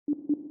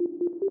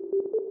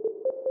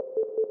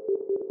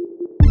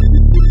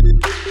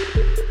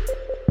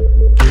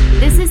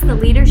the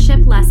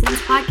Leadership Lessons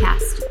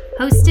Podcast,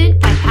 hosted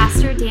by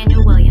Pastor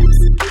Daniel Williams,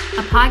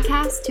 a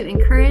podcast to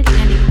encourage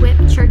and equip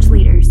church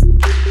leaders.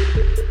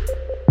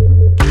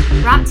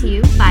 Brought to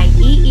you by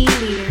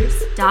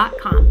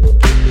eeleaders.com.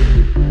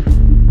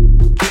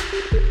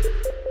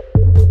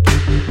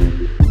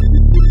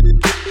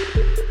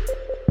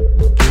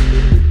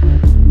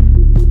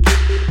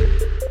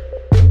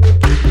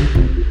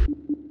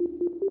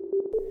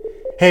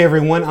 Hey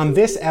everyone, on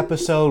this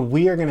episode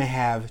we are going to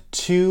have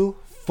two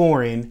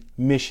foreign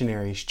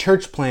missionaries,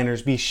 church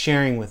planners, be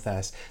sharing with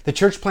us. The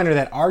church planner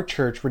that our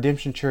church,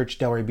 Redemption Church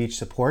Delray Beach,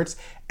 supports,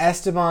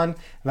 Esteban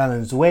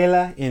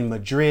Valenzuela in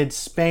Madrid,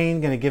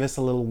 Spain, going to give us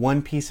a little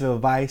one piece of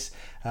advice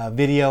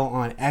video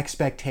on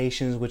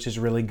expectations, which is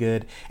really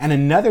good. And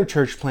another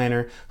church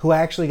planner who I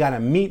actually got to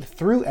meet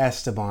through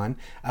Esteban,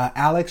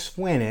 Alex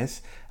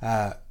Fuentes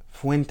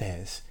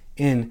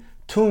in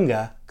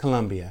Tunja,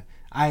 Colombia.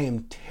 I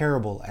am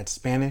terrible at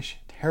Spanish,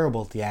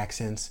 terrible at the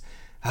accents.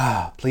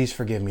 Please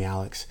forgive me,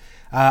 Alex.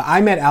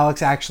 I met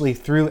Alex actually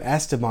through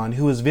Esteban,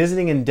 who was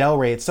visiting in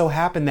Delray. It so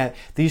happened that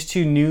these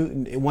two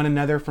knew one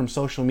another from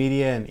social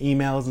media and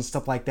emails and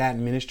stuff like that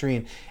in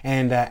ministry.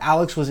 And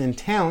Alex was in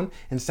town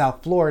in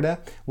South Florida,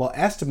 while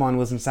Esteban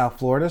was in South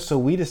Florida. So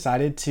they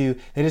decided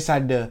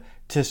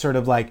to sort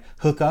of like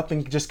hook up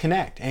and just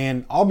connect.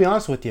 And I'll be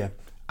honest with you,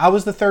 I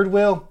was the third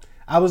wheel.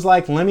 I was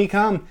like, let me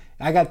come.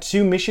 I got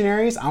two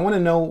missionaries. I want to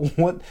know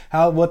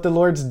what the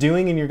Lord's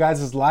doing in your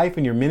guys' life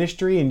and your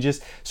ministry, and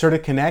just sort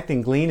of connect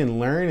and glean and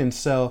learn. And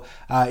so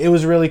it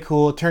was really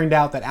cool. It turned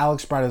out that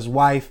Alex brought his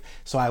wife,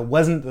 so I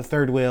wasn't the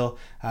third wheel.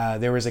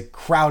 There was a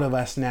crowd of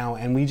us now,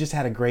 and we just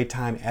had a great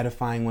time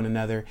edifying one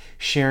another,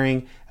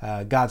 sharing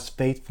God's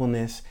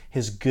faithfulness,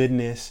 His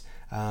goodness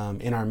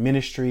in our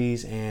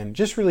ministries, and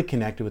just really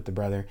connected with the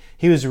brother.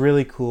 He was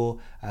really cool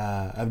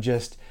of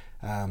just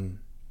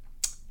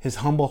his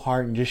humble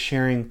heart and just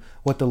sharing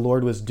what the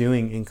Lord was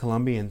doing in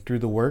Colombia and through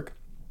the work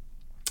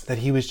that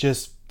he was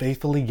just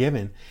faithfully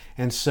given.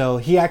 And so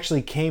he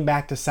actually came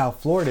back to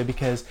South Florida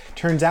because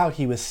turns out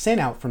he was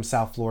sent out from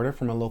South Florida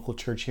from a local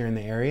church here in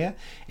the area.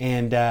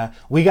 And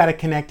we got to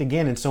connect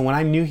again. And so when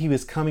I knew he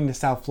was coming to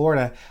South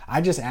Florida,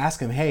 I just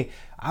asked him, hey,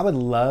 I would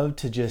love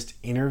to just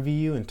interview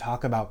you and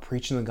talk about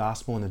preaching the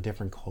gospel in a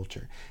different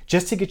culture,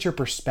 just to get your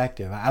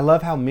perspective. I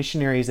love how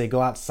missionaries, they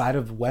go outside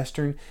of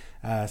Western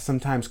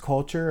sometimes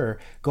culture, or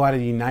go out of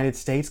the United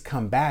States,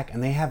 come back,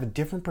 and they have a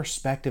different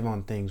perspective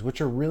on things,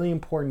 which are really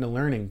important to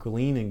learn and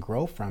glean and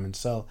grow from. And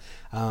so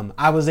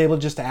I was able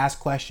just to ask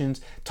questions,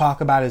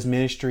 talk about his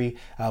ministry,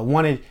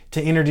 wanted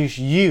to introduce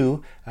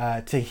you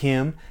to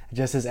him,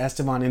 just as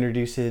Esteban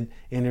introduced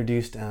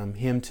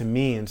him to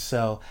me. And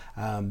so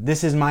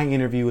this is my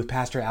interview with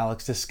Pastor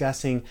Alex,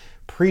 discussing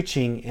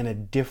preaching in a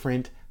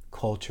different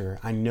culture.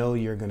 I know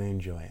you're going to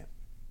enjoy it.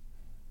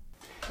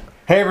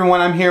 Hey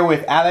everyone, I'm here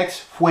with Alex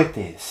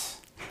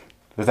Fuentes.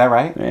 Was that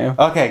right? Yeah.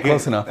 Okay, good.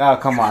 Close enough. Oh,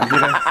 come on.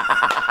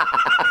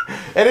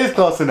 It is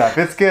close enough.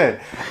 It's good.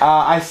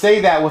 I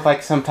say that with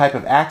like some type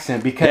of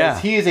accent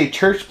because he is a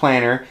church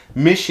planner,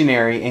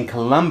 missionary in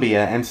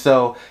Colombia. And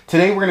so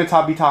today we're going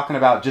to be talking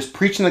about just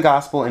preaching the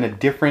gospel in a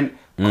different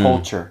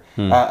culture,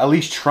 at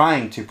least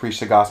trying to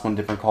preach the gospel in a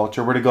different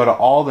culture. We're to go to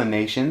all the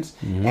nations,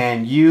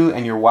 and you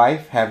and your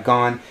wife have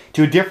gone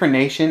to a different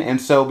nation. And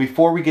so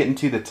before we get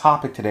into the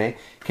topic today,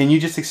 can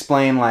you just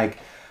explain like,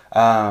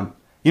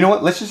 you know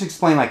what, let's just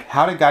explain like,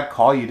 how did God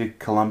call you to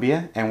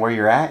Colombia and where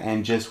you're at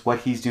and just what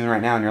He's doing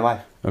right now in your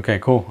life? Okay,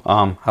 cool.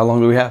 How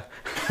long do we have?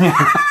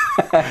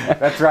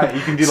 That's right.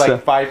 You can do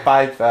like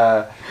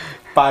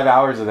five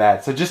hours of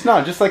that. So just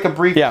like a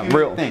brief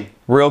thing.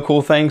 Real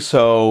cool thing.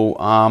 So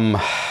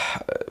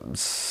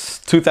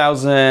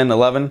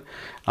 2011,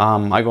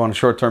 I go on a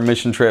short-term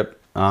mission trip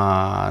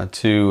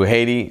to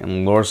Haiti, and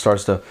the Lord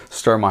starts to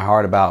stir my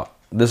heart about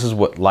this is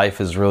what life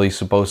is really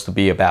supposed to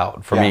be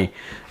about for me.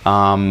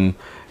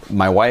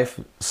 My wife,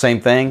 same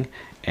thing.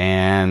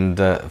 And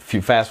if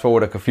you fast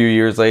forward a few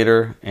years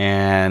later,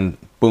 and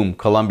boom,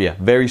 Colombia,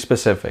 very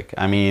specific.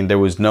 I mean, there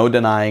was no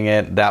denying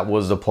it. That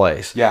was the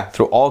place. Yeah.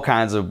 Through all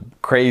kinds of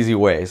crazy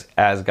ways,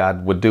 as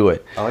God would do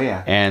it. Oh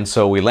yeah. And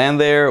so we land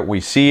there, we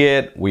see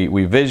it,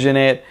 we vision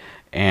it,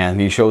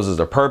 and He shows us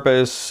the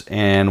purpose,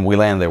 and we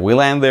land there. We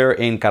land there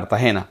in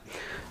Cartagena,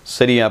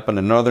 city up on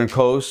the northern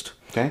coast.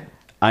 Okay.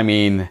 I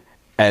mean,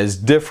 as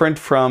different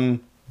from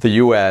the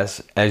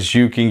U.S. as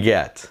you can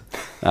get.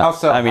 How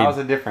so? I mean, how's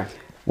it different?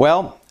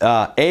 Well,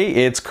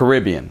 it's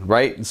Caribbean,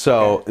 right?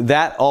 So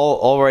that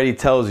already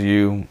tells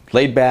you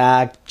laid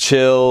back,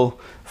 chill,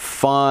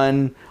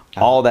 fun,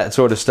 all that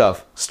sort of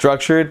stuff.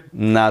 Structured,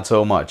 not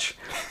so much.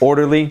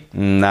 Orderly,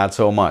 not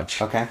so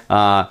much. Okay.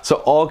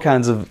 So all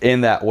kinds of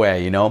in that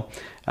way, you know.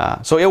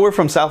 So yeah, we're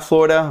from South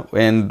Florida,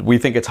 and we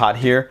think it's hot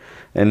here.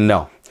 And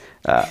no,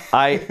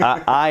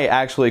 I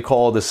actually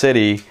call the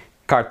city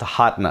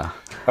Cartagena.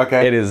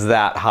 Okay. It is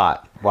that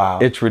hot. Wow.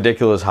 It's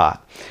ridiculous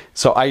hot.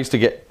 So I used to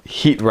get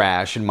heat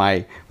rash in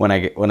when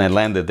I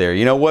landed there.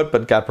 You know what?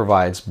 But God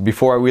provides.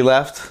 Before we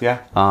left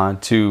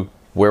to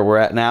where we're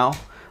at now,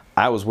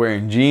 I was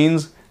wearing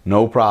jeans,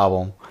 no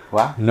problem.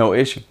 Wow. No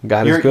issue.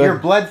 God Your is good. your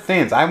blood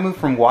thins. I moved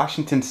from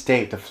Washington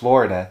State to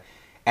Florida,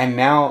 and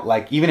now,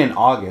 like, even in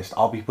August,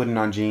 I'll be putting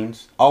on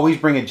jeans. Always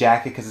bring a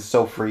jacket because it's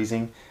so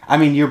freezing. I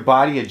mean, your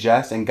body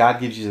adjusts, and God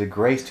gives you the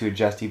grace to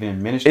adjust even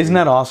in ministry. Isn't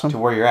that awesome? To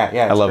where you're at.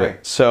 Yeah, it's I love great.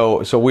 it.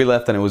 So we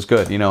left and it was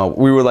good. You know,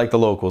 we were like the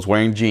locals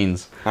wearing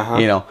jeans.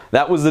 You know,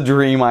 that was the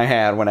dream I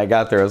had when I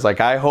got there. I was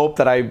like, I hope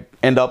that I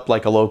end up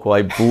like a local.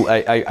 I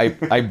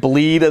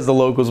bleed as the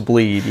locals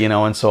bleed. You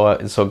know, and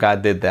so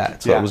God did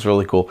that. So it was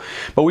really cool.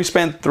 But we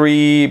spent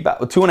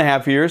about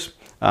 2.5 years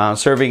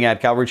serving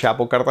at Calvary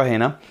Chapel,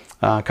 Cartagena.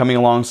 Coming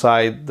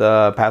alongside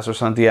Pastor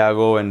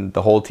Santiago and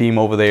the whole team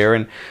over there,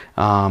 and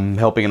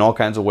helping in all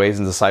kinds of ways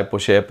in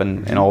discipleship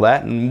and all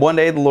that. And one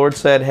day the Lord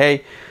said,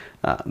 hey,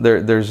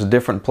 there's a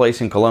different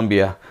place in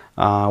Colombia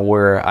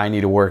where I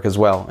need to work as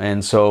well.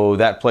 And so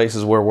that place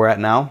is where we're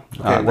at now.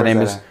 Okay, the name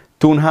is at?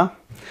 Tunja.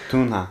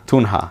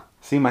 Tunja.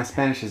 See, my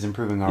Spanish is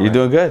improving already. You're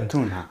doing good.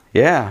 Tunja.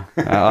 Yeah,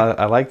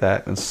 I like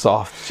that. It's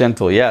soft,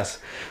 gentle, yes.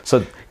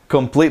 So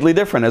completely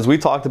different. As we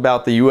talked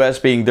about the U.S.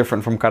 being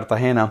different from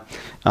Cartagena,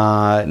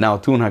 now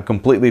Tunja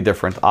completely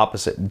different,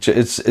 opposite.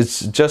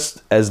 It's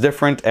just as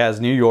different as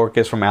New York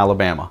is from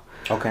Alabama.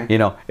 Okay. You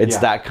know, it's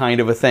that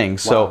kind of a thing.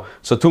 Wow.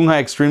 So Tunja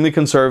extremely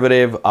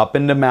conservative, up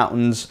in the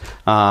mountains.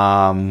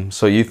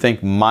 So you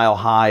think mile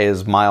high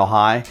is mile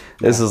high.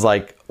 This is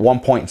like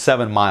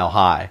 1.7 mile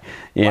high.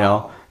 You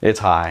know, it's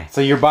high.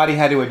 So your body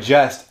had to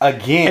adjust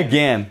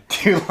again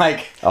to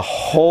like a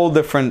whole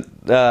different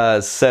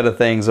set of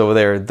things over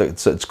there.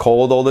 It's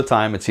cold all the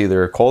time. It's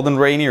either cold and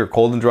rainy or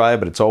cold and dry,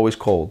 but it's always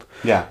cold.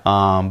 Yeah.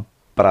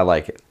 But I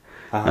like it.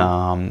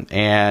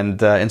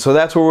 And so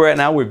that's where we're at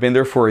now. We've been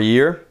there for a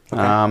year.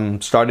 Okay.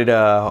 Started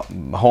a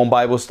home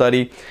Bible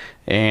study,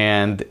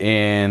 and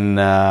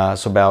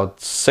so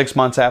about 6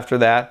 months after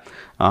that,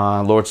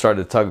 Lord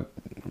started to tug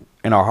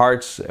in our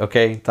hearts.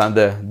 Okay, time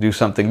to do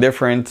something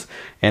different.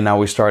 And now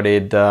we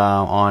started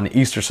on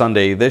Easter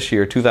Sunday this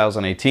year,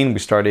 2018. We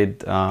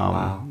started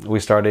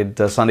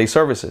Sunday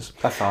services.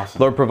 That's awesome.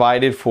 Lord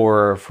provided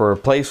for a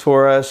place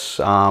for us,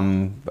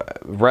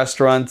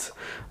 restaurant,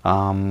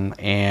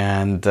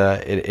 and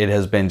it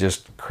has been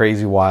just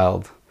crazy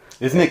wild.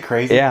 Isn't it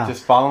crazy? Yeah.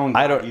 Just following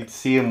God, you'd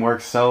see him work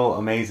so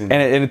amazing.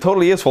 And it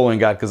totally is following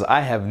God, because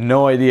I have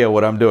no idea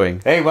what I'm doing.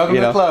 Hey, welcome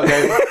to the club,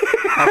 baby.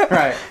 That's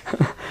right.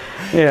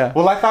 Yeah.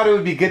 Well, I thought it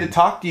would be good to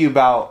talk to you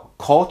about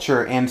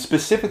culture, and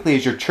specifically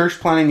as you're church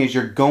planning, as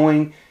you're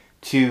going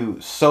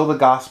to sow the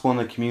gospel in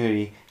the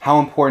community, how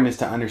important it is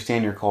to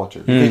understand your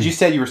culture. Because you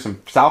said you were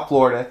from South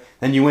Florida,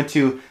 then you went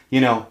to,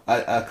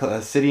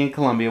 a city in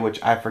Colombia,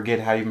 which I forget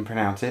how you even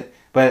pronounce it,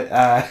 but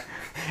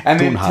and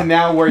then to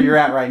now where you're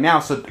at right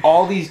now. So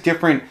all these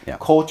different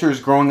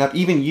cultures growing up,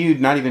 even you,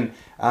 not even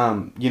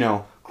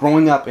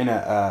growing up in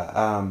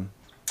a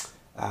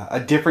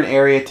different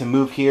area, to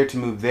move here, to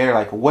move there.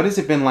 Like, what has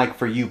it been like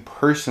for you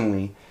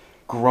personally,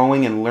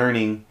 growing and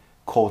learning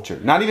culture?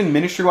 Not even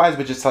ministry-wise,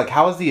 but just like,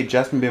 how has the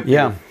adjustment been for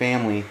your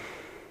family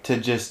to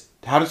just,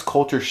 how does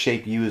culture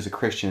shape you as a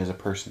Christian, as a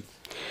person?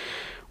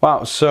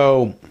 Wow.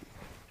 So,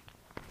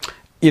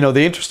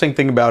 the interesting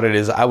thing about it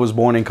is I was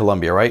born in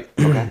Colombia, right?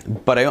 Okay.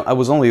 But I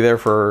was only there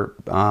for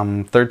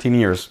 13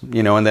 years,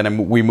 and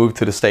then we moved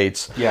to the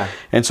States. Yeah.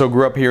 And so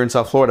grew up here in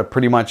South Florida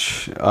pretty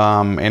much,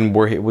 and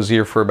was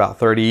here for about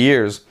 30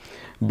 years.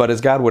 But as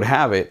God would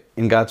have it,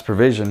 in God's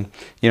provision,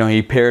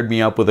 He paired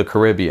me up with a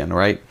Caribbean,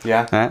 right?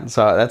 Yeah.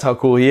 So that's how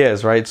cool He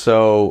is, right?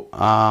 So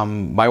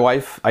my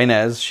wife,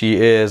 Inez,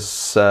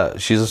 she's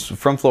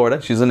from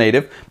Florida. She's a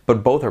native,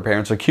 but both her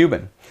parents are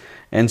Cuban.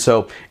 And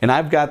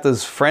I've got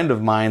this friend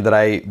of mine that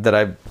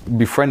I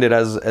befriended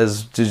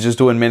as just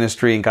doing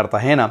ministry in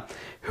Cartagena,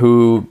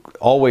 who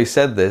always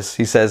said this.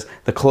 He says,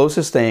 the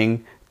closest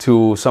thing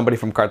to somebody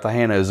from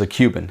Cartagena is a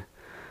Cuban.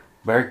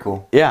 Very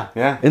cool. Yeah.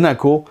 Yeah. Isn't that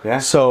cool? Yeah.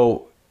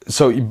 So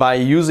by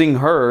using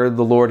her,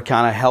 the Lord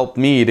kind of helped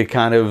me to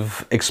kind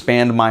of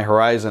expand my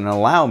horizon and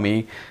allow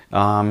me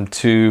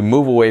to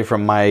move away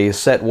from my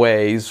set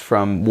ways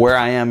from where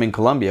I am in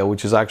Colombia,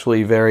 which is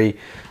actually very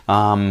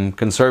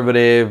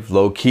conservative,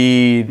 low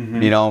key,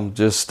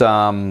 just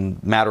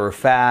matter of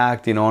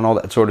fact, and all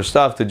that sort of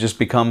stuff, to just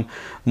become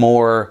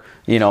more,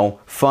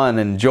 fun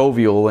and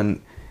jovial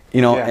and,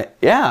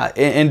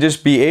 and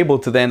just be able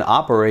to then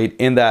operate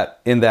in that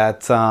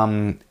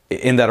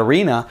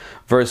arena,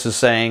 versus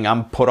saying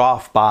I'm put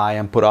off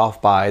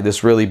by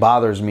this really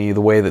bothers me,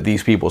 the way that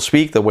these people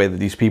speak, the way that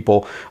these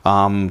people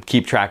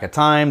keep track of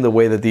time, the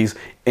way that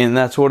and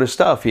that sort of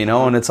stuff,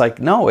 and it's like,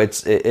 no,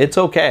 it's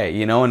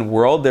okay, and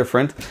we're all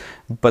different,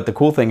 but the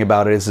cool thing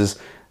about it is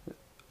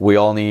we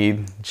all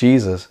need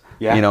Jesus.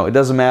 Yeah. It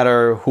doesn't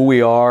matter who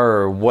we are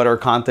or what our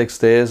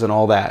context is and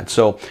all that.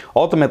 So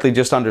ultimately,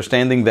 just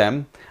understanding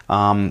them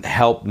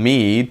helped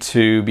me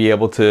to be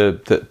able to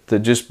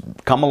just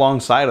come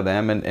alongside of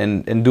them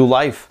and do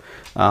life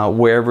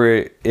wherever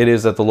it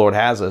is that the Lord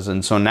has us.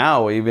 And so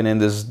now, even in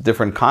this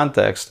different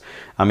context,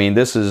 I mean,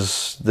 this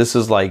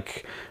is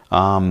like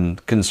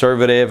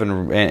conservative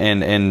and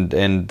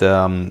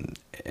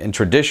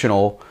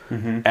traditional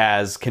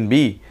as can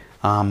be.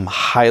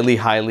 Highly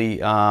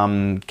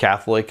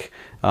Catholic,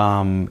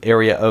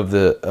 area of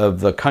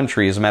the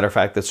country. As a matter of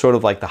fact, it's sort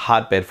of like the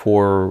hotbed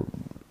for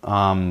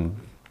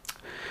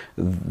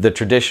the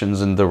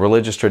traditions and the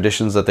religious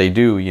traditions that they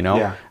do,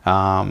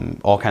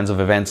 all kinds of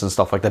events and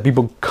stuff like that.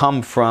 People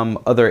come from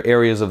other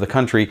areas of the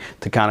country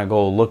to kind of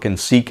go look and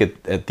seek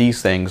at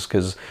these things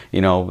because,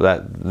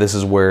 that this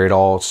is where it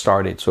all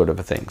started, sort of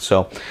a thing.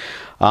 So,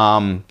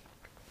 how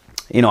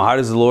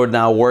does the Lord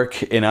now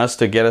work in us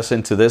to get us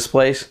into this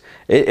place?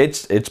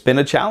 It's been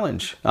a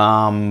challenge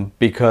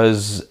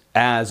because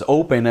as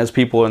open as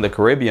people in the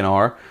Caribbean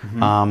are,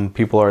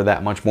 people are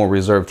that much more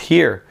reserved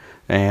here.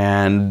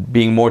 And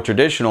being more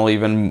traditional,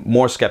 even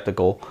more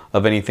skeptical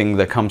of anything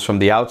that comes from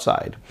the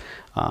outside.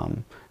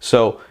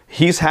 So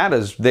he's had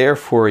us there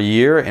for a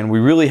year, and we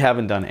really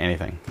haven't done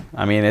anything.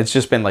 I mean, it's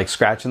just been like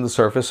scratching the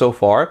surface so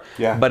far,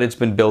 but it's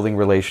been building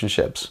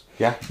relationships.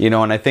 Yeah.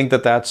 And I think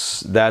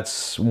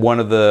that's one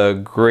of the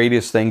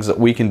greatest things that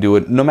we can do,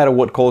 it no matter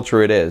what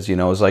culture it is.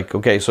 It's like,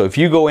 okay, so if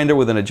you go in there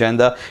with an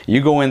agenda,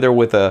 you go in there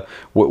with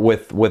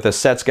a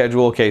set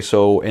schedule. Okay,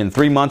 so in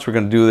 3 months we're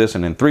going to do this,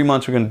 and in 3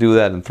 months we're going to do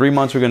that, and in 3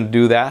 months we're going to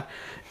do that.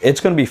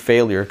 It's going to be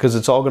failure because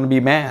it's all going to be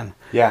man.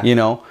 Yeah.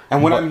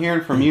 And what I'm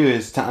hearing from you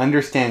is to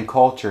understand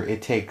culture,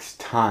 it takes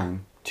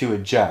time to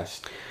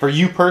adjust. For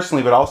you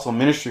personally, but also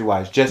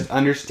ministry-wise, just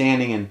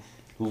understanding and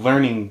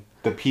learning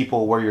the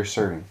people where you're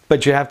serving.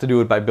 But you have to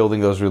do it by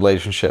building those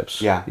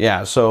relationships. Yeah.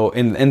 Yeah. So,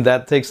 and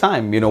that takes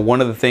time.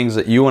 One of the things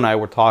that you and I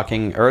were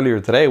talking earlier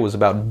today was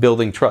about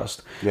building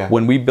trust. Yeah.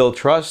 When we build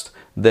trust,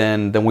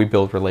 then we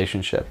build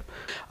relationship.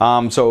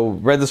 So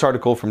read this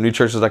article from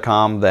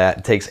newchurches.com that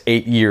it takes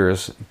 8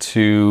 years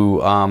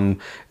to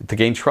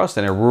gain trust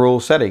in a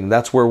rural setting.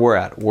 That's where we're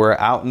at. We're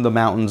out in the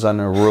mountains in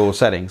a rural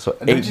setting. So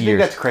 8 years. Don't you think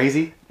that's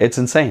crazy? It's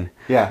insane.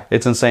 Yeah.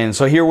 It's insane.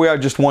 So here we are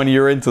just 1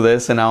 year into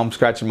this, and now I'm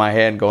scratching my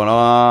head going,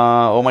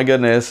 oh my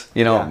goodness,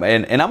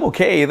 and I'm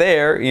okay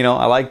there.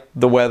 I like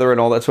the weather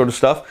and all that sort of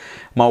stuff.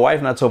 My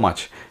wife, not so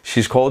much.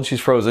 She's cold,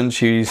 she's frozen.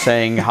 She's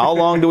saying, how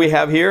long do we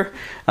have here?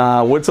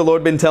 What's the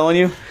Lord been telling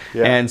you?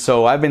 Yeah. And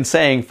so I've been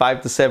saying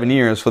 5 to 7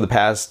 years for the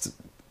past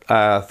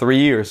 3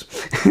 years.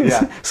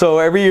 Yeah. So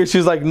every year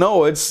she's like,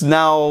 no, it's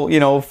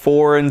now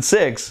 4 and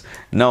 6.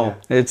 No,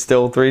 it's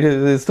still 3.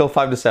 It's still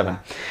 5 to 7.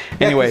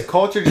 Yeah, anyway,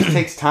 culture just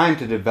takes time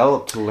to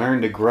develop, to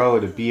learn, to grow,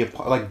 to be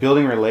like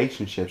building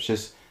relationships.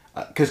 Just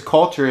because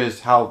culture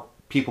is how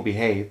people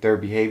behave, their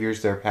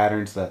behaviors, their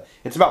patterns.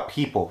 It's about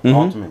people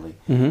ultimately,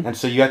 and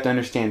so you have to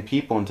understand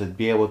people, and to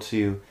be able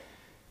to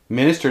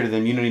minister to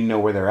them, you need to know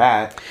where they're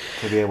at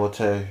to be able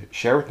to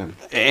share with them.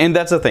 And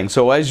that's the thing.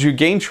 So as you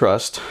gain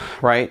trust,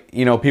 right,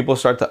 people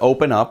start to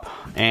open up,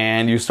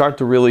 and you start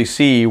to really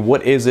see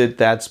what is it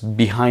that's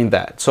behind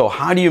that. So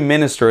how do you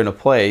minister in a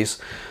place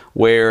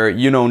where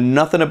you know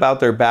nothing about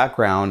their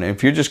background?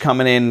 If you're just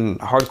coming in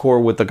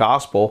hardcore with the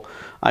gospel,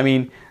 I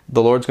mean,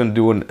 the Lord's going to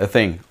do a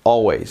thing,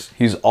 always.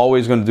 He's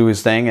always going to do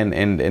his thing,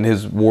 and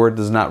his word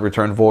does not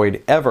return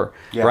void, ever,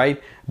 right?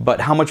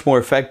 But how much more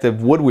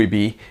effective would we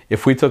be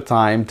if we took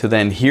time to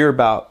then hear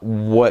about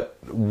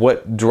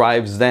what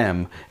drives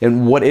them,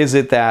 and why is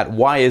it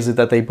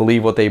that they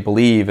believe what they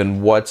believe,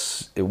 and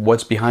what's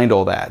behind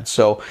all that?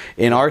 So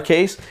in our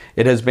case,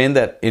 it has been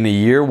that in a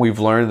year we've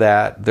learned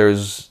that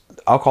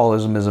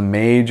alcoholism is a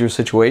major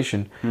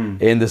situation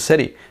in the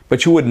city.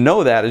 But you wouldn't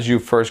know that as you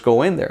first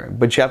go in there.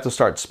 But you have to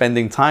start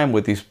spending time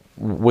with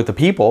the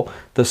people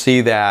to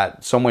see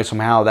that some way,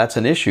 somehow, that's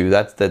an issue.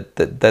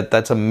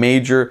 That's a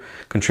major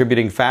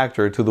contributing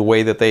factor to the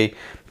way that they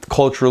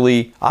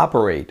culturally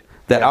operate.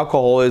 That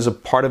alcohol is a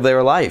part of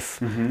their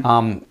life.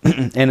 And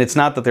it's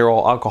not that they're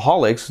all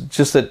alcoholics,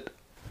 just that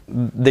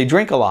they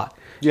drink a lot,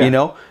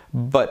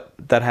 but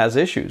that has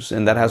issues,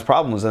 and that has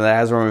problems, and that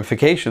has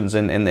ramifications,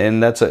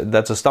 and that's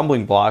a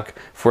stumbling block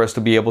for us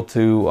to be able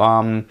to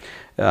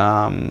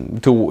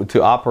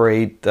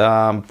operate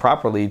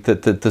properly,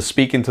 to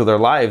speak into their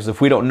lives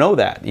if we don't know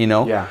that,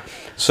 Yeah.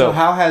 So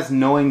how has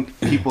knowing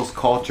people's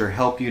culture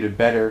helped you to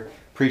better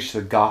preach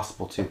the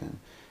gospel to them?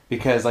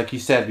 Because like you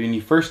said, when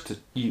you first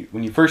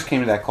came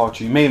to that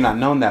culture, you may have not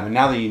known that, but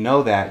now that you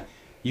know that,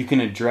 you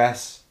can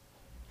address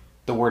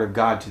the word of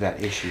God to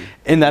that issue.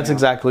 And that's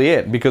exactly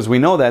it. Because we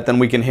know that, then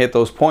we can hit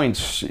those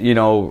points,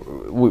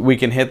 we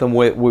can hit them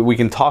with, we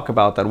can talk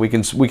about that. We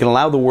can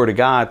allow the word of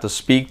God to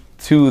speak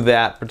to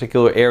that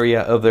particular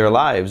area of their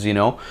lives,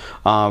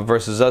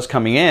 versus us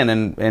coming in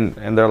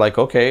and they're like,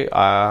 okay,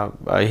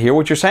 I hear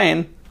what you're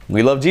saying.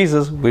 We love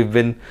Jesus. We've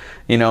been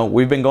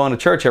going to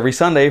church every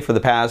Sunday for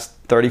the past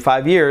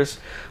 35 years.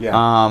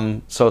 Yeah.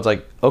 So it's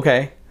like,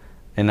 okay,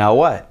 and now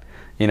what?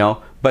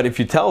 But if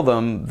you tell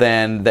them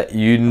then that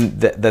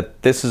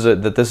this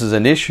is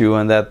an issue,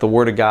 and that the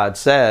Word of God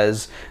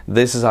says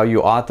this is how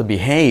you ought to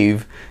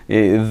behave,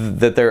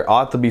 that there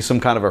ought to be some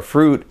kind of a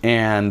fruit,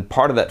 and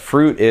part of that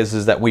fruit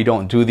is that we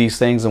don't do these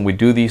things and we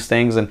do these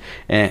things, and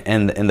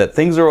that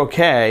things are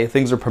okay,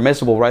 things are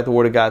permissible, right? The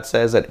Word of God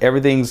says that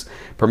everything's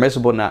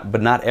permissible,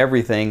 but not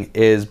everything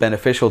is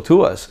beneficial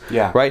to us,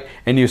 right?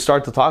 And you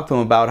start to talk to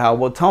them about how,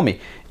 well, tell me,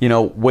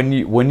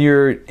 when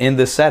you're in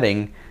this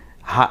setting,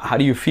 how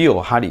do you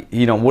feel? How do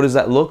you, what does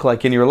that look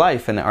like in your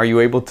life? And are you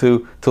able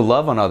to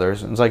love on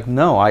others? And it's like,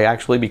 no, I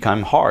actually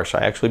become harsh. I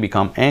actually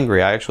become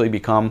angry. I actually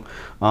become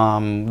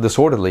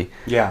disorderly.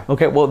 Yeah.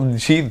 Okay, well,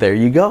 see, there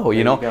you go,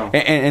 you know. go.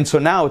 And so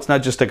now it's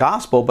not just the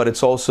gospel, but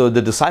it's also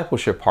the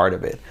discipleship part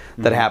of it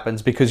that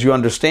happens, because you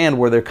understand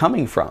where they're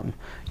coming from,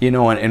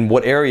 and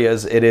what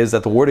areas it is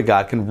that the Word of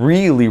God can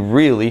really,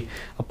 really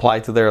apply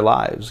to their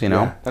lives,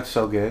 Yeah, that's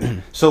so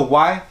good. So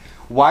why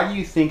do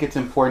you think it's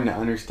important to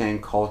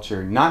understand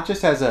culture, not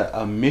just as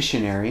a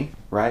missionary,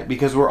 right?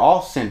 Because we're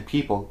all sent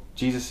people.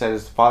 Jesus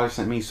says, the Father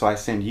sent me, so I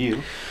send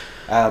you.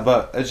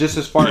 But just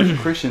as far as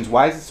Christians,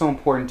 why is it so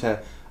important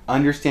to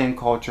understand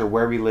culture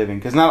where we live in?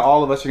 Because not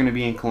all of us are going to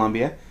be in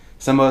Colombia.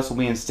 Some of us will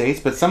be in states,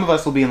 but some of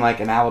us will be in like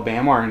in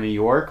Alabama or in New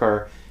York,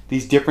 or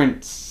these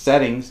different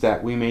settings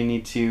that we may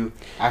need to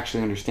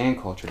actually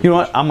understand culture. You know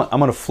what? I'm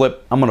gonna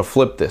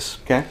flip this.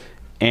 Okay.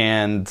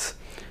 And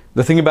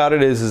the thing about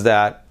it is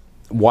that,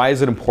 why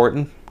is it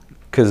important?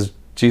 Because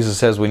Jesus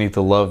says we need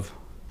to love,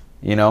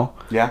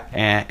 Yeah.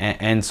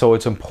 And so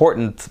it's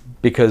important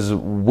because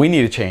we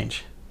need to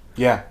change.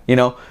 Yeah.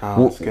 Oh,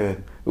 that's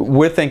good.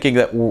 We're thinking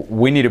that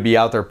we need to be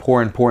out there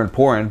pouring,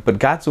 but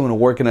God's doing a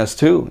work in us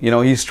too.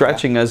 He's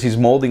stretching us, He's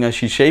molding us,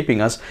 He's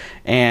shaping us,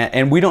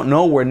 and we don't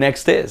know where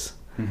next is.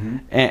 Mm-hmm.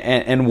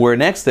 And where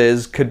next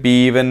is could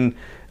be even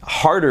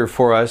harder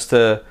for us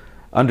to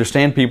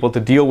understand people, to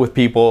deal with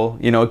people.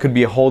 It could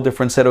be a whole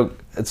different set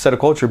of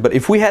culture. But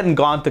if we hadn't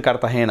gone to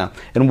Cartagena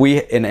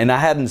and I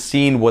hadn't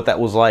seen what that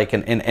was like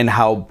and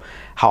how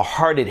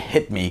hard it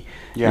hit me,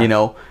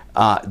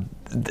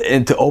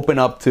 and to open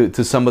up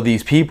to some of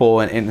these people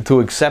and to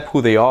accept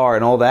who they are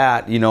and all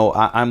that,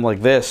 I'm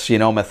like this,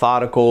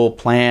 methodical,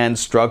 planned,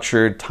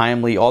 structured,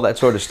 timely, all that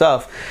sort of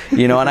stuff,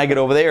 and I get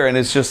over there and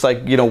it's just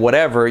like,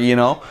 whatever,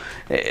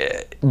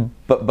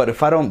 but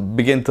if I don't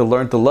begin to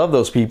learn to love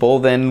those people,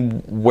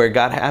 then where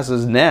God has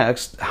us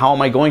next, how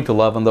am I going to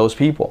love on those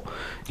people?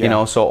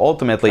 So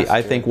ultimately,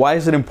 I think, why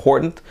is it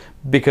important?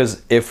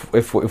 Because if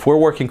we're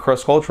working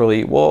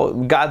cross-culturally, well,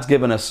 God's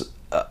given us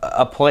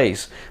a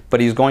place, but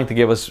He's going to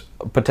give us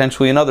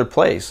potentially another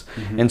place.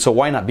 Mm-hmm. And so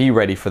why not be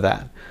ready for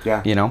that?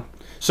 Yeah.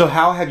 So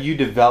how have you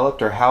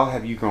developed, or how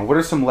have you grown? What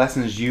are some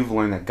lessons you've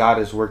learned that God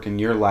has worked in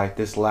your life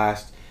this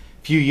last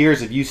few years?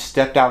 Have you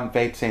stepped out in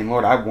faith saying,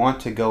 Lord, I want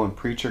to go and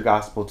preach your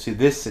gospel to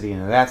this city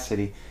and to that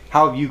city?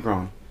 How have you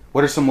grown?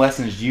 What are some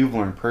lessons you've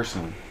learned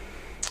personally?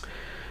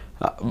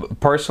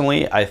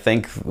 Personally, I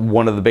think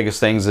one of the biggest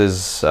things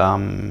is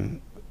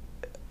I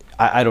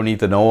don't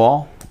need to know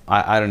all.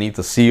 I don't need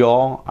to see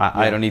all.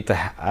 I don't need to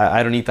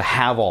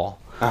have all.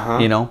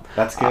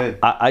 That's good.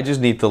 I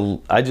just need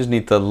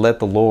to let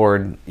the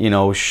Lord,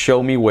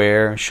 show me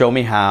where, show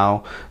me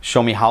how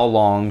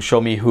long,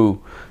 show me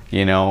who,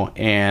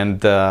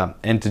 and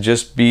to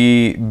just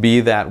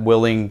be that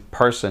willing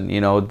person,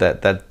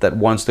 that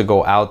wants to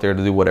go out there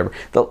to do whatever.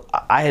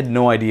 I had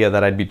no idea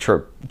that I'd be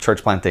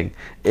church planting.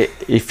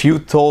 If you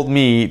told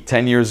me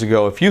 10 years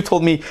ago, if you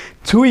told me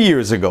 2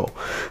 years ago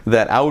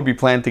that I would be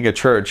planting a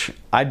church,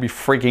 I'd be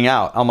freaking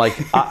out. I'm like,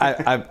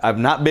 I've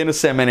not been to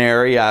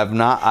seminary. I've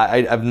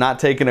not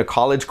taken a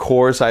college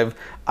course. I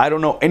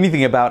don't know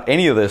anything about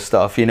any of this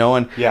stuff,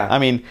 and yeah. I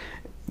mean,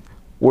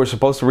 we're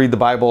supposed to read the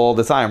Bible all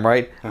the time,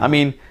 right? Uh-huh. I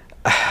mean,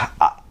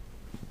 I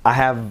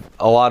have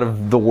a lot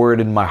of the Word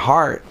in my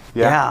heart,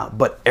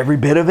 but every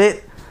bit of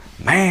it,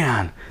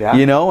 man,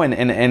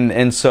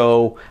 and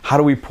so how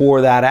do we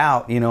pour that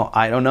out?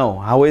 I don't know.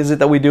 How is it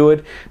that we do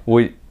it?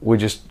 We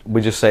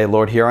just say,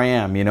 Lord, here I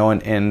am,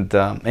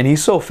 and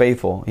He's so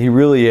faithful. He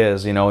really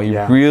is, He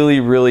really,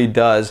 really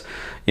does.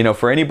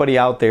 For anybody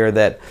out there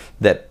that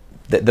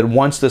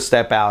wants to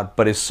step out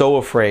but is so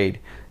afraid,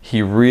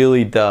 He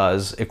really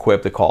does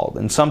equip the called.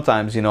 And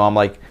sometimes, I'm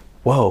like,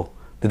 whoa,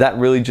 did that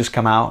really just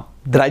come out?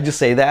 Did I just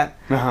say that?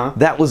 Uh-huh.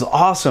 That was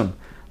awesome.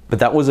 But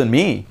that wasn't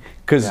me.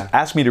 Because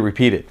ask me to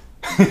repeat it.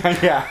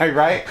 Yeah,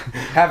 right?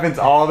 Happens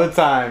all the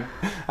time.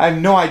 I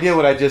have no idea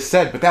what I just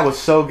said, but that was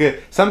so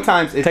good.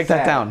 Sometimes it's Take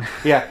that down.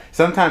 Yeah,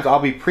 sometimes I'll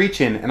be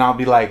preaching and I'll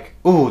be like,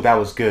 ooh, that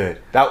was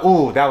good. That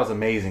was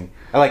amazing.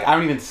 I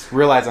don't even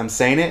realize I'm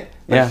saying it.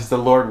 It's just the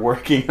Lord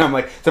working. I'm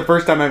like, it's the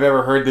first time I've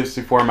ever heard this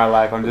before in my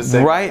life. I'm just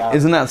saying. Right?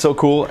 Isn't that so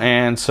cool?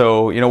 And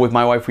so, with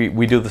my wife,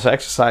 we do this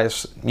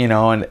exercise, and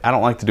I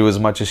don't like to do as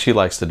much as she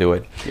likes to do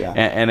it. Yeah.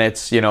 And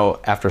it's,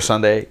 after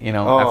Sunday,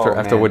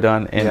 after we're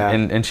done,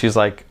 and she's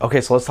like, okay,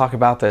 so let's talk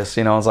about this.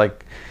 I was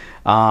like,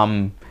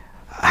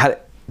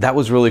 that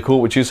was really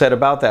cool what you said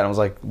about that. I was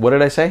like, what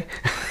did I say?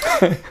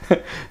 That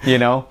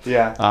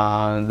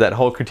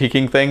whole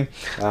critiquing thing.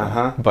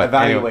 But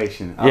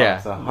evaluation. Anyway,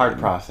 it's a hard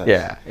process.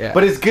 Yeah.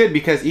 But it's good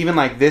because even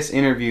like this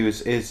interview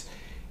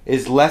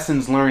is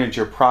lessons learned that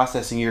you're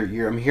processing.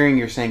 I'm hearing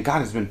you're saying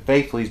God has been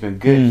faithful. He's been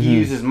good. Mm-hmm. He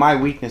uses my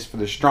weakness for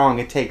the strong.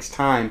 It takes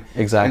time.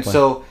 Exactly. And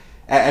so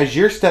as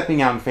you're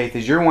stepping out in faith,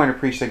 as you're wanting to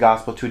preach the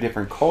gospel to a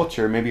different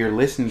culture, maybe you're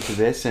listening to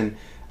this and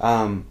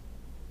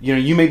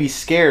you may be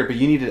scared, but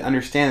you need to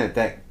understand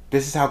that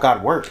this is how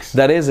God works.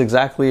 That is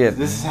exactly it.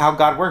 This is how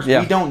God works.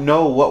 Yeah. We don't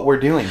know what we're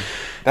doing.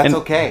 That's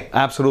okay.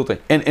 Absolutely.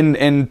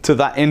 And to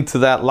that, into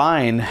that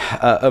line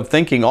of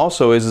thinking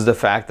also is the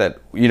fact that,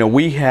 you know,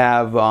 we've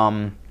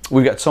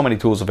got so many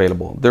tools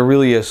available. There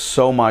really is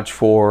so much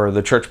for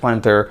the church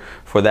planter,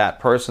 for that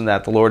person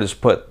that the Lord has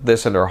put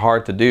this in their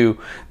heart to do.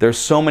 There's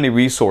so many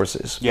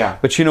resources. Yeah.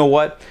 But you know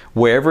what?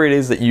 Wherever it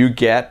is that you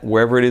get,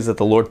 wherever it is that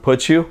the Lord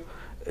puts you,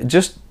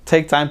 just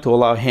take time to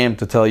allow Him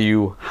to tell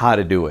you how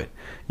to do it.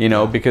 You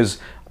know, because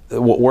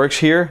what works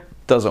here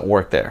doesn't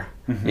work there.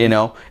 You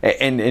know,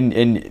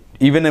 and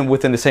even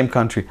within the same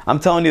country, I'm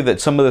telling you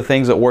that some of the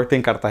things that worked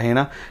in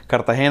Cartagena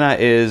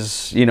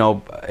is, you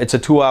know, it's a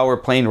 2-hour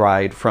plane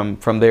ride from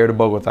there to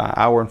Bogota,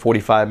 hour and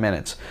 45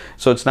 minutes.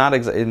 So it's not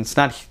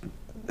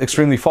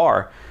extremely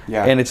far,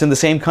 and it's in the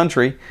same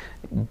country,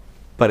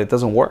 but it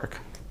doesn't work.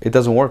 It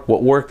doesn't work.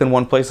 What worked in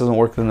one place doesn't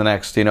work in the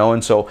next, you know.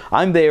 And so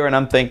I'm there and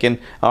I'm thinking,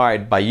 all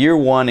right, by year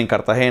 1 in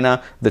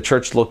Cartagena, the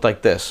church looked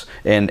like this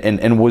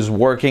and was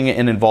working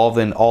and involved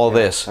in all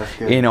this,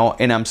 you know.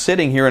 And I'm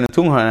sitting here in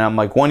Tunja and I'm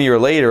like 1 year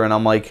later and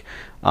I'm like,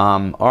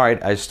 all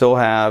right, I still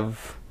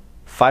have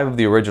 5 of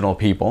the original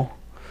people.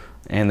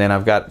 And then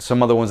I've got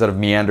some other ones that have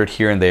meandered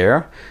here and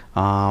there.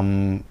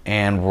 And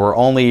we're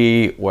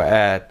only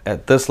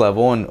at this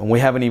level and we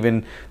haven't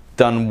even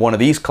done one of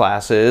these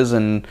classes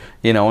and,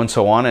 you know, and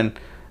so on.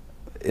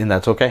 And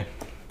that's okay.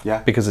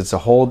 Yeah. Because it's a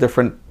whole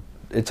different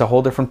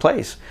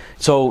place.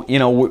 So, you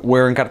know,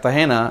 we're in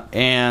Cartagena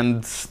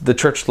and the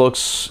church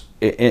looks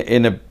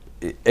in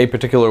a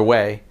particular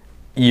way,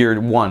 year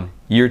 1,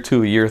 year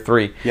 2, year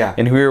 3. Yeah.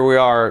 And here we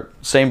are,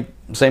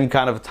 same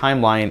kind of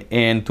timeline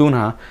in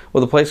Tunja.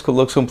 Well, the place could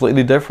look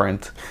completely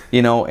different,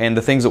 you know, and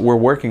the things that we're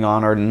working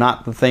on are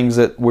not the things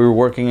that we were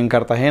working in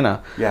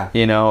Cartagena. Yeah.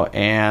 You know,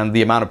 and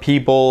the amount of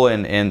people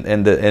and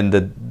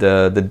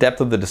the depth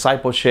of the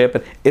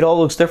discipleship, it all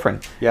looks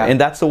different. Yeah. And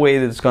that's the way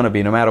that it's going to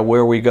be, no matter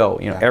where we go.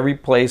 You know, every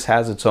place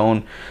has its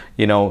own,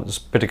 you know,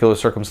 particular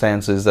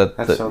circumstances that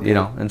you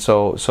know, and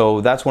so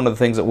that's one of the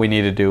things that we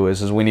need to do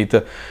is we need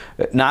to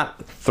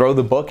not throw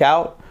the book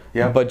out,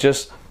 but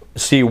just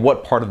see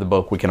what part of the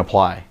book we can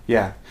apply.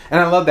 Yeah. And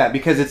I love that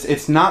because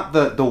it's not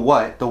the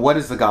what. The what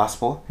is the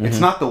gospel. It's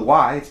not the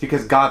why. It's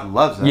because God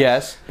loves us.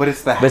 Yes. But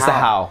it's the how. It's the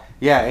how.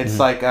 Yeah. It's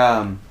like,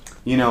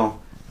 you know,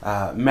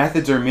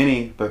 methods are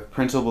many, but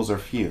principles are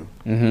few.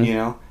 You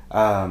know?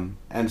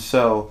 And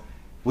so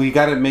we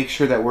got to make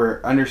sure that we're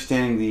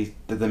understanding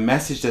the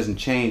message doesn't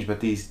change,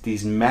 but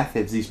these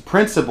methods, these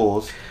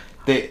principles,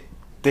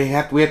 we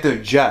have to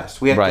adjust.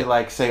 We have to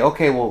like say,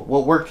 okay, well,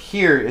 what worked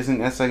here isn't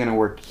necessarily going to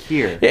work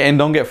here. Yeah, and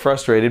don't get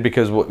frustrated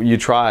because what you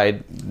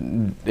tried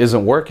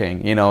isn't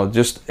working. You know,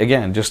 just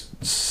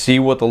see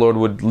what the Lord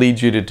would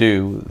lead you to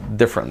do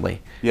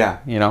differently. Yeah,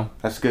 you know,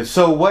 that's good.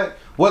 So what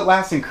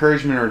last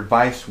encouragement or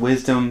advice,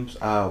 wisdom,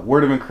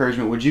 word of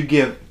encouragement would you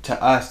give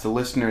to us, the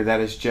listener, that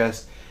is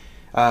just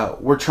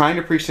we're trying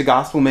to preach the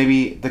gospel.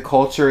 Maybe the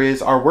culture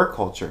is our work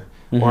culture,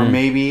 or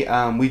maybe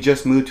we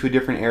just moved to a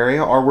different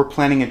area, or we're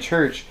planning a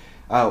church.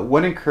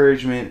 What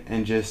encouragement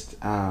and just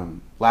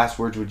last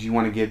words would you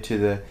want to give to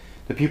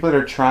the people that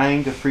are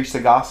trying to preach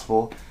the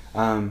gospel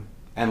and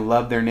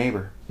love their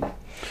neighbor?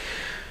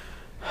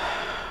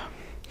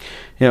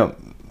 You know,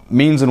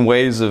 means and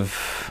ways of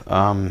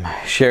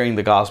sharing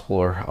the gospel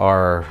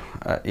are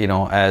you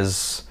know,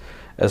 as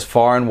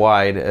far and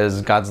wide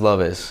as God's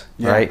love is,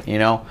 right? You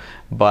know,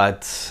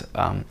 but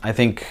I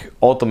think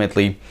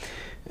ultimately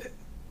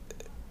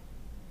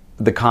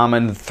the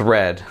common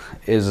thread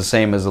is the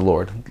same as the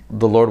Lord.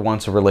 The Lord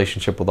wants a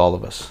relationship with all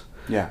of us.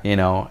 Yeah. You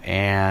know,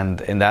 and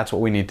that's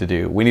what we need to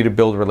do. We need to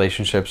build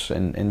relationships,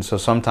 and so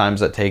sometimes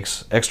that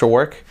takes extra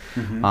work.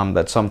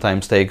 That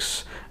sometimes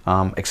takes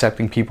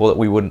accepting people that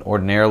we wouldn't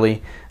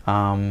ordinarily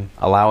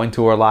allow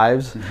into our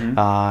lives.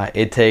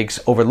 It takes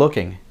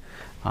overlooking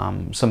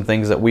some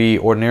things that we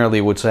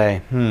ordinarily would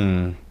say,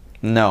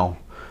 no.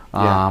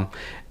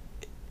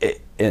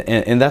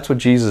 And that's what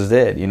Jesus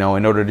did, you know,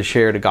 in order to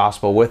share the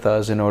gospel with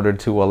us, in order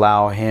to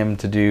allow Him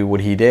to do what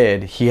He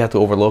did, He had to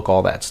overlook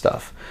all that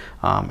stuff.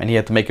 And He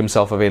had to make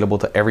Himself available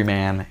to every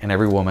man and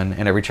every woman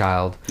and every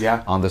child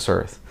on this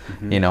earth,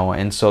 you know,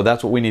 and so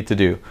that's what we need to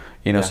do,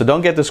 you know. So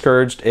don't get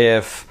discouraged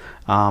if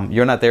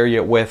you're not there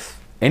yet with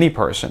any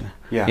person.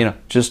 You know,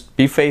 just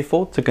be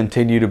faithful to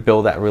continue to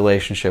build that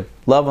relationship,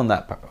 love on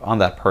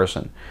that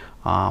person,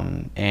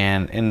 and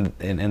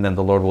then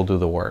the Lord will do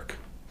the work.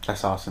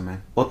 That's awesome,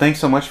 man. Well, thanks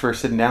so much for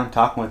sitting down and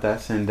talking with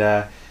us. And,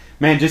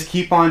 man, just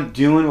keep on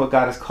doing what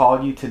God has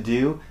called you to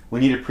do.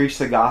 We need to preach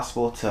the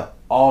gospel to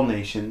all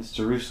nations,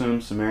 Jerusalem,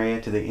 Samaria,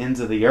 to the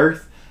ends of the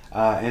earth.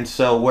 And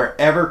so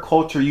wherever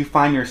culture you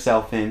find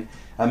yourself in,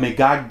 may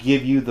God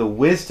give you the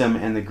wisdom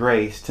and the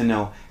grace to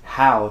know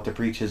how to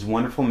preach His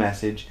wonderful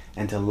message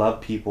and to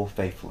love people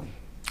faithfully.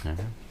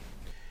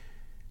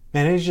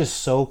 Man, it is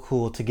just so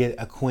cool to get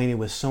acquainted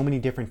with so many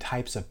different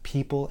types of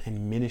people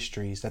and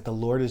ministries that the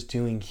Lord is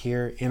doing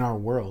here in our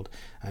world,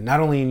 not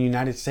only in the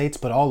United States,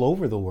 but all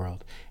over the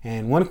world.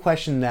 And one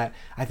question that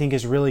I think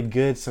is really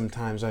good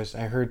sometimes,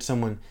 I heard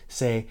someone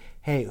say,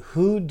 hey,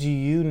 who do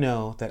you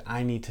know that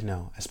I need to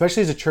know?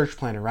 Especially as a church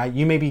planter, right?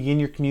 You may be in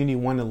your community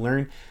wanting to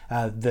learn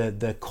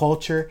the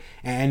culture,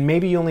 and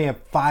maybe you only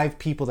have 5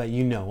 people that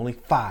you know, only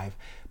 5.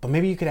 But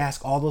maybe you could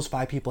ask all those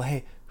 5 people,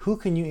 hey, who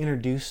can you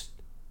introduce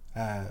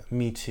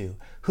me to?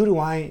 Who do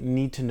I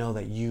need to know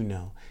that you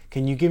know?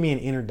 Can you give me an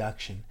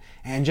introduction?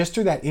 And just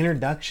through that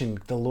introduction,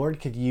 the Lord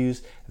could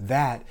use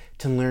that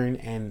to learn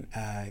and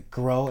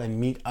grow and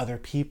meet other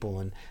people.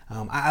 And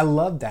I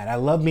love that. I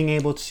love being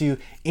able to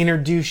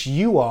introduce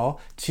you all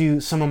to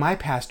some of my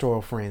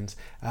pastoral friends.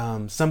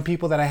 Some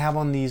people that I have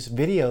on these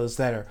videos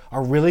that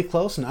are really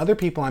close, and other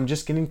people I'm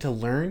just getting to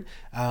learn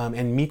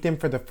and meet them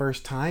for the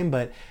first time.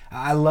 But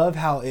I love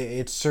how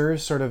it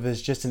serves sort of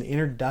as just an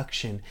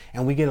introduction,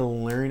 and we get to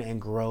learn and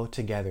grow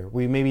together.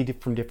 We may be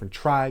from different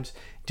tribes,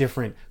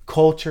 different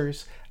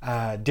cultures,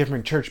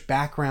 different church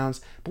backgrounds,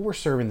 but we're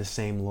serving the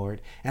same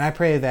Lord. And I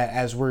pray that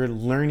as we're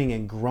learning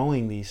and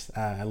growing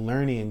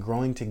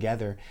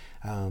together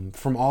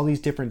from all these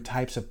different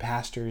types of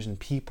pastors and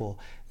people,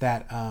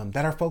 that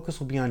our focus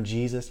will be on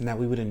Jesus, and that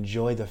we would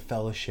enjoy the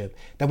fellowship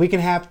that we can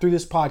have through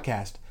this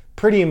podcast.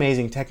 Pretty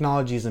amazing.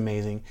 Technology is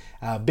amazing.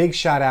 Big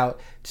shout out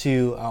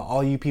to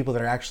all you people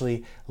that are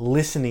actually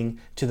listening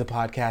to the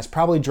podcast,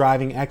 probably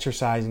driving,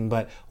 exercising,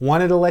 but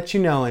wanted to let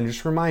you know and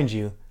just remind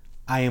you,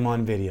 I am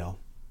on video.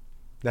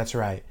 That's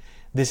right.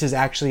 This is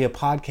actually a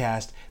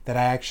podcast that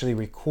I actually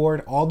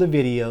record all the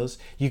videos.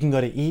 You can go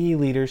to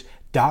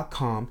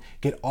eeleaders.com,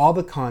 get all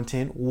the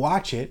content,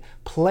 watch it,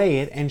 play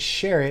it, and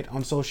share it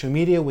on social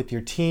media with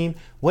your team,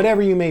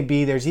 whatever you may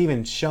be. There's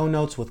even show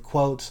notes with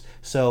quotes,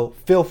 so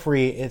feel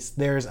free.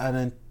 There's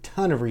a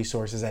ton of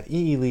resources at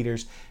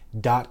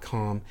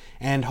eeleaders.com,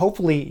 and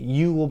hopefully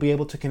you will be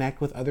able to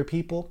connect with other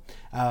people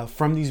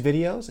from these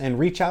videos and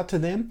reach out to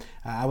them.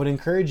 I would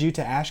encourage you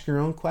to ask your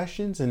own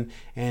questions, and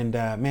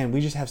man, we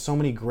just have so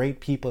many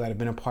great people that have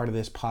been a part of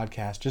this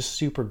podcast. Just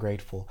super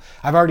grateful.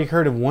 I've already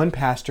heard of one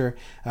pastor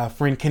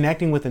friend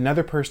connecting with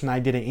another person I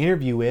did an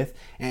interview with,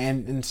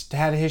 and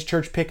had his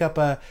church pick up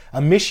a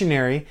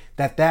missionary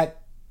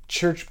that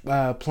church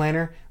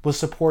planner was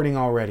supporting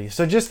already.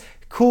 So just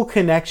cool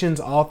connections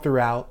all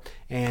throughout,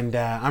 and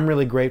I'm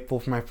really grateful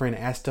for my friend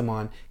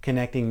Esteban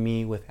connecting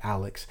me with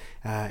Alex.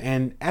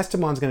 And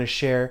Esteban's going to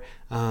share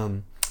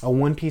a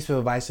one piece of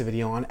advice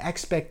video on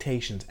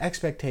expectations.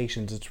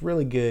 It's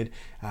really good,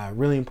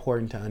 really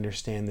important to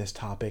understand this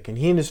topic. And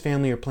he and his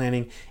family are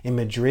planning in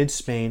Madrid,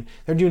 Spain.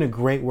 They're doing a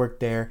great work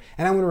there.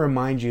 And I want to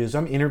remind you, as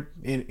I'm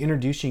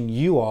introducing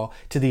you all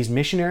to these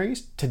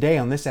missionaries today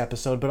on this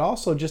episode, but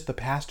also just the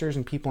pastors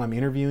and people I'm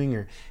interviewing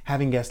or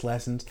having guest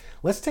lessons,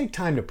 let's take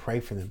time to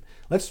pray for them.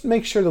 Let's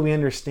make sure that we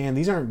understand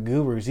these aren't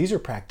gurus. These are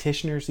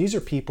practitioners. These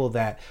are people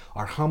that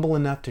are humble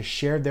enough to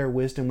share their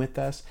wisdom with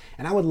us.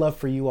 And I would love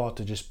for you all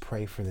to just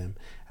pray for them,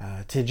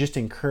 to just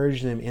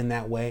encourage them in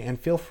that way. And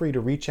feel free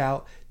to reach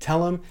out.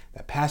 Tell them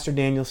that Pastor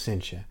Daniel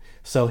sent you.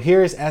 So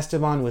here is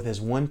Esteban with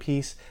his one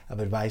piece of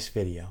advice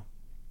video.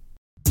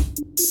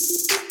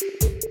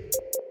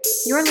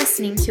 You're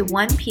listening to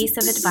One Piece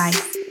of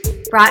Advice,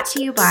 brought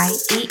to you by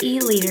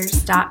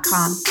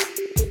eeleaders.com,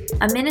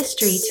 a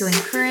ministry to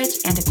encourage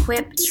and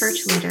equip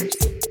church leaders.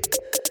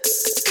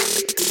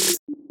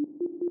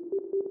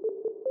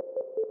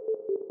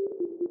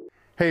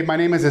 Hey, my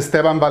name is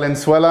Esteban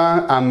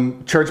Valenzuela.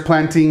 I'm church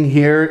planting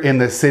here in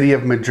the city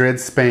of Madrid,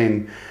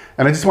 Spain.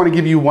 And I just want to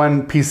give you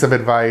one piece of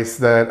advice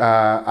that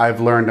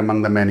I've learned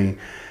among the many.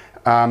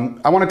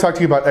 I want to talk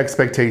to you about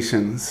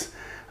expectations.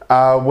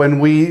 When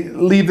we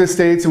leave the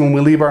States and when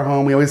we leave our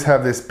home, we always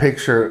have this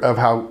picture of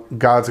how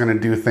God's going to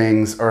do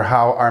things, or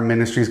how our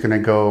ministry is going to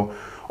go,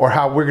 or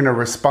how we're going to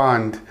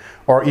respond,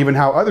 or even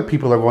how other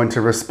people are going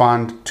to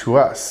respond to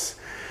us.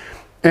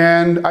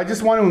 And I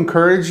just want to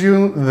encourage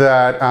you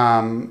that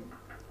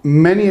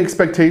many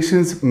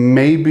expectations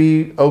may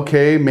be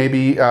okay, may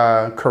be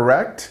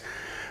correct,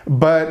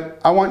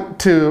 but I want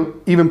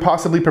to even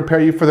possibly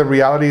prepare you for the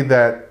reality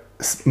that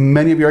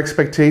many of your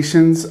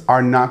expectations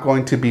are not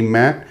going to be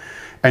met,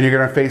 and you're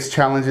going to face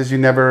challenges you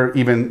never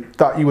even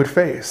thought you would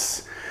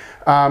face.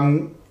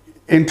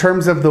 In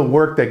terms of the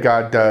work that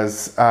God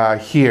does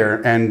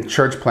here and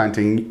church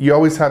planting, you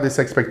always have this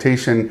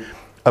expectation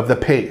of the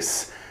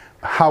pace,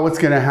 how it's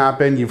going to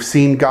happen. You've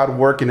seen God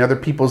work in other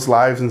people's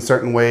lives in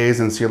certain ways,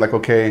 and so you're like,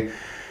 okay,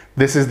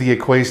 this is the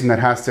equation that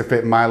has to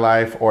fit my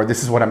life, or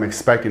this is what I'm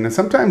expecting. And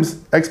sometimes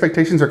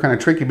expectations are kind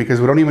of tricky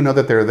because we don't even know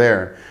that they're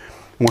there.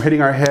 We're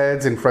hitting our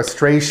heads in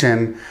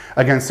frustration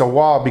against a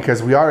wall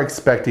because we are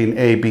expecting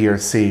A, B, or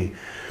C.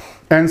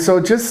 And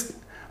so just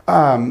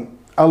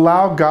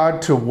allow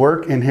God to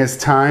work in His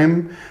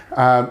time.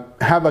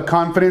 Have a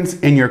confidence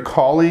in your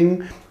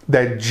calling,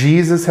 that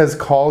Jesus has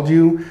called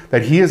you,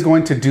 that He is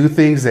going to do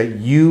things that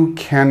you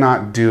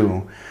cannot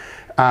do.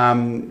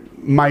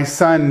 My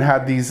son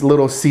had these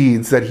little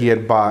seeds that he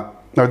had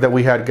bought, or that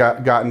we had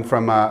gotten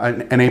from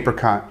an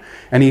apricot.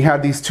 And he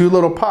had these 2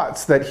 little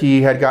pots that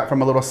he had got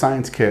from a little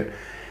science kit.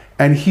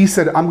 And he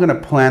said, I'm going to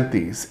plant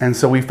these. And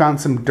so we found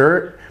some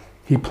dirt.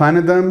 He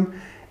planted them.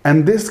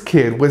 And this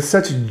kid, with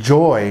such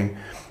joy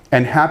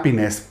and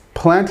happiness,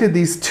 planted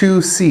these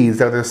 2 seeds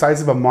that are the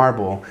size of a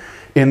marble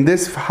in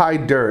this high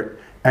dirt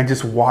and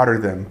just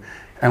watered them.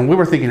 And we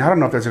were thinking, I don't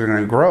know if that's going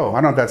to grow. I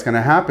don't know if that's going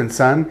to happen,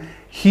 son.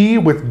 He,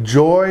 with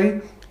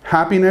joy,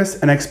 happiness,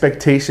 and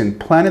expectation,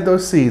 planted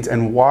those seeds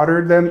and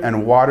watered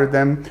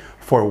them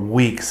for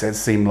weeks, it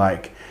seemed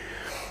like.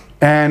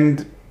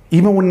 And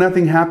even when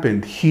nothing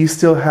happened, he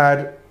still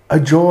had a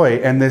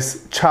joy and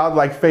this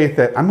childlike faith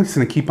that I'm just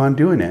going to keep on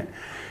doing it.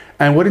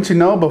 And wouldn't you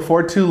know,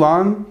 before too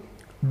long,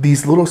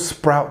 these little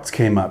sprouts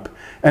came up.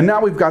 And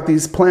now we've got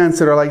these plants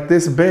that are like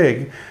this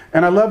big.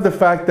 And I love the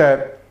fact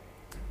that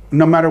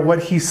no matter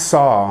what he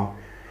saw,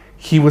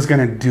 he was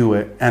going to do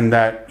it, and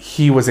that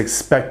he was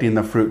expecting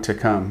the fruit to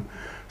come.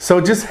 So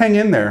just hang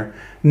in there.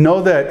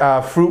 Know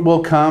that fruit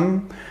will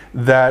come,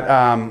 that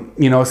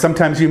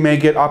sometimes you may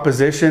get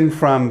opposition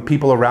from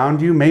people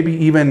around you, maybe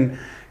even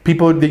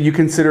people that you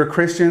consider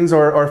Christians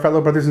or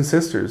fellow brothers and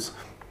sisters.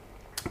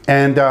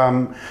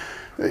 And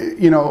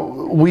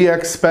we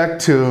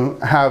expect to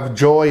have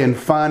joy and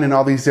fun and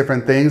all these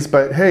different things,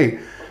 but hey,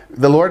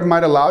 the Lord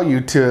might allow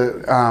you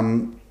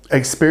to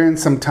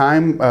experience some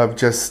time of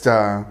just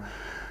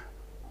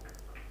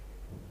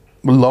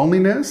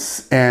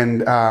loneliness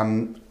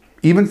and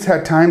even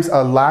at times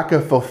a lack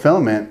of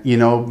fulfillment.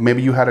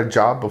 Maybe you had a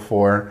job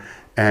before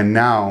and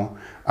now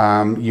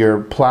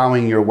you're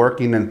plowing, you're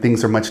working, and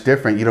things are much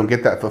different. You don't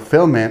get that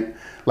fulfillment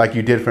like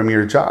you did from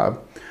your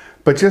job.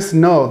 But just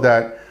know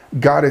that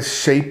God is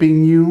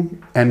shaping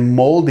you and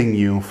molding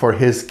you for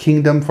his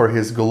kingdom, for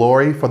his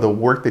glory, for the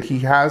work that he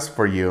has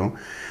for you,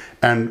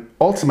 and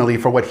ultimately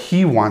for what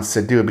he wants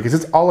to do, because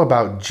it's all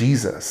about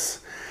Jesus.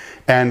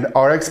 And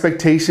our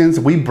expectations,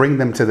 we bring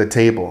them to the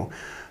table.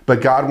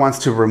 But God wants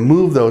to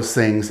remove those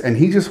things, and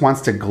he just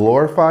wants to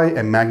glorify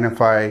and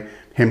magnify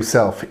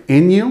himself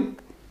in you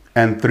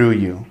and through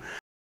you.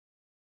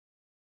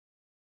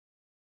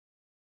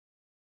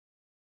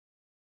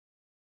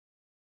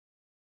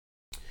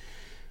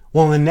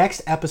 Well, in the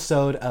next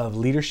episode of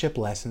Leadership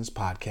Lessons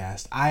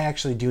podcast, I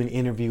actually do an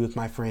interview with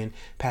my friend,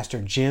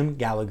 Pastor Jim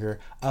Gallagher,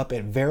 up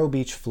at Vero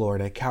Beach,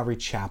 Florida, Calvary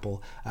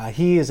Chapel.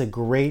 He is a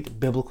great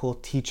biblical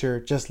teacher,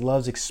 just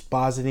loves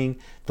expositing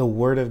the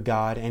Word of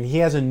God, and he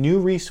has a new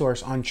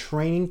resource on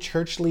training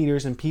church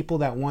leaders and people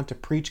that want to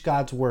preach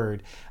God's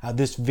Word,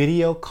 this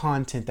video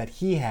content that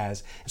he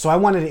has. So I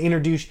wanted to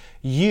introduce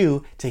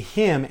you to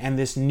him and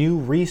this new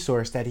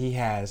resource that he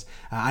has.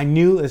 I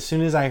knew as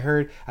soon as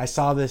I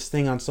saw this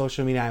thing on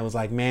social media, I was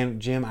like, man,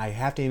 Jim, I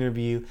have to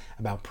interview you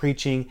about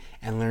preaching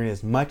and learn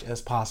as much as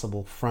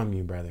possible from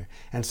you, brother.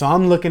 And so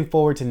I'm looking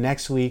forward to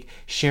next week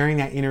sharing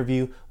that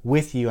interview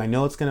with you. I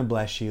know it's going to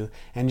bless you.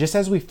 And just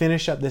as we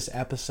finish up this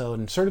episode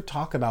and sort of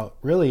talk about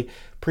really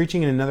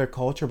preaching in another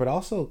culture, but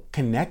also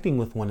connecting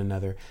with one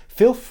another,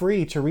 feel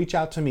free to reach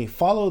out to me.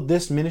 Follow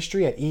this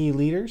ministry at EE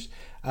Leaders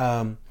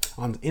on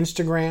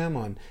Instagram,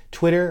 on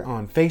Twitter,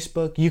 on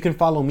Facebook. You can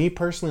follow me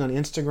personally on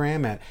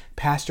Instagram at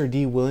Pastor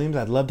D. Williams.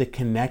 I'd love to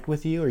connect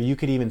with you, or you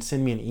could even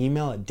send me an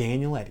email at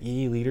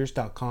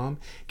daniel@eeleaders.com.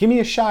 Give me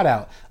a shout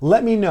out.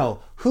 Let me know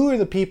who are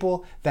the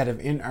people that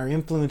are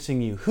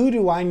influencing you. Who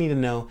do I need to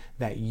know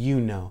that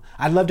you know?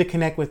 I'd love to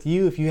connect with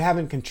you. If you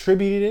haven't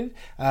contributed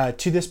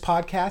to this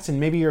podcast, and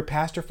maybe you're a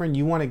pastor friend,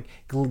 you want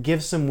to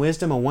give some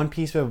wisdom, a one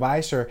piece of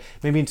advice, or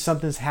maybe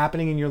something's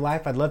happening in your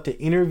life, I'd love to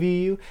interview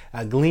you,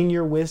 glean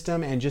your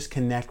wisdom, and just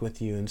connect with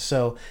you. And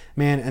so,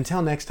 man,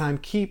 until next time,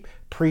 keep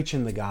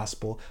preaching the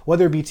gospel,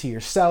 whether it be to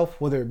yourself,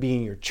 whether it be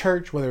in your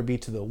church, whether it be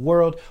to the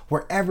world,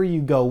 wherever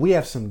you go, we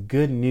have some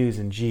good news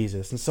in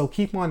Jesus. And so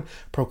keep on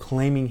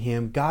proclaiming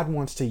him. God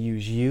wants to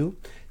use you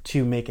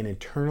to make an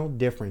eternal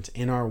difference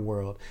in our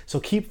world.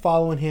 So keep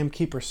following him,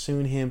 keep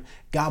pursuing him.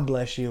 God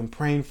bless you. I'm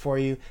praying for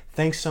you.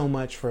 Thanks so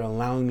much for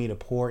allowing me to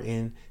pour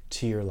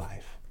into your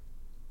life.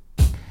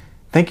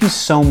 Thank you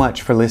so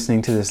much for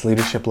listening to this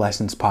Leadership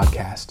Lessons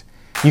podcast.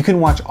 You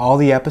can watch all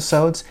the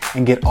episodes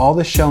and get all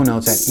the show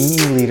notes at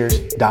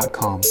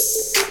eeleaders.com.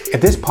 If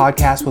this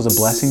podcast was a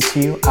blessing to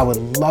you, I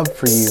would love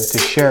for you to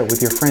share it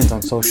with your friends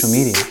on social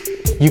media.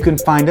 You can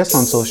find us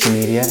on social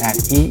media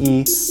at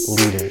EE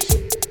Leaders.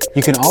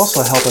 You can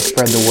also help us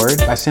spread the word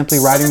by simply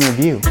writing a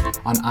review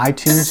on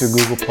iTunes or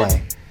Google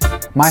Play.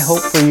 My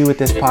hope for you with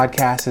this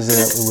podcast is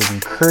that it would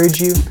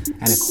encourage you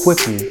and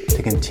equip you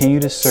to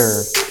continue to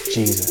serve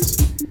Jesus.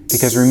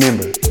 Because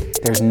remember,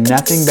 there's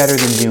nothing better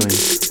than doing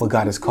what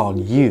God has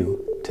called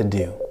you to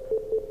do.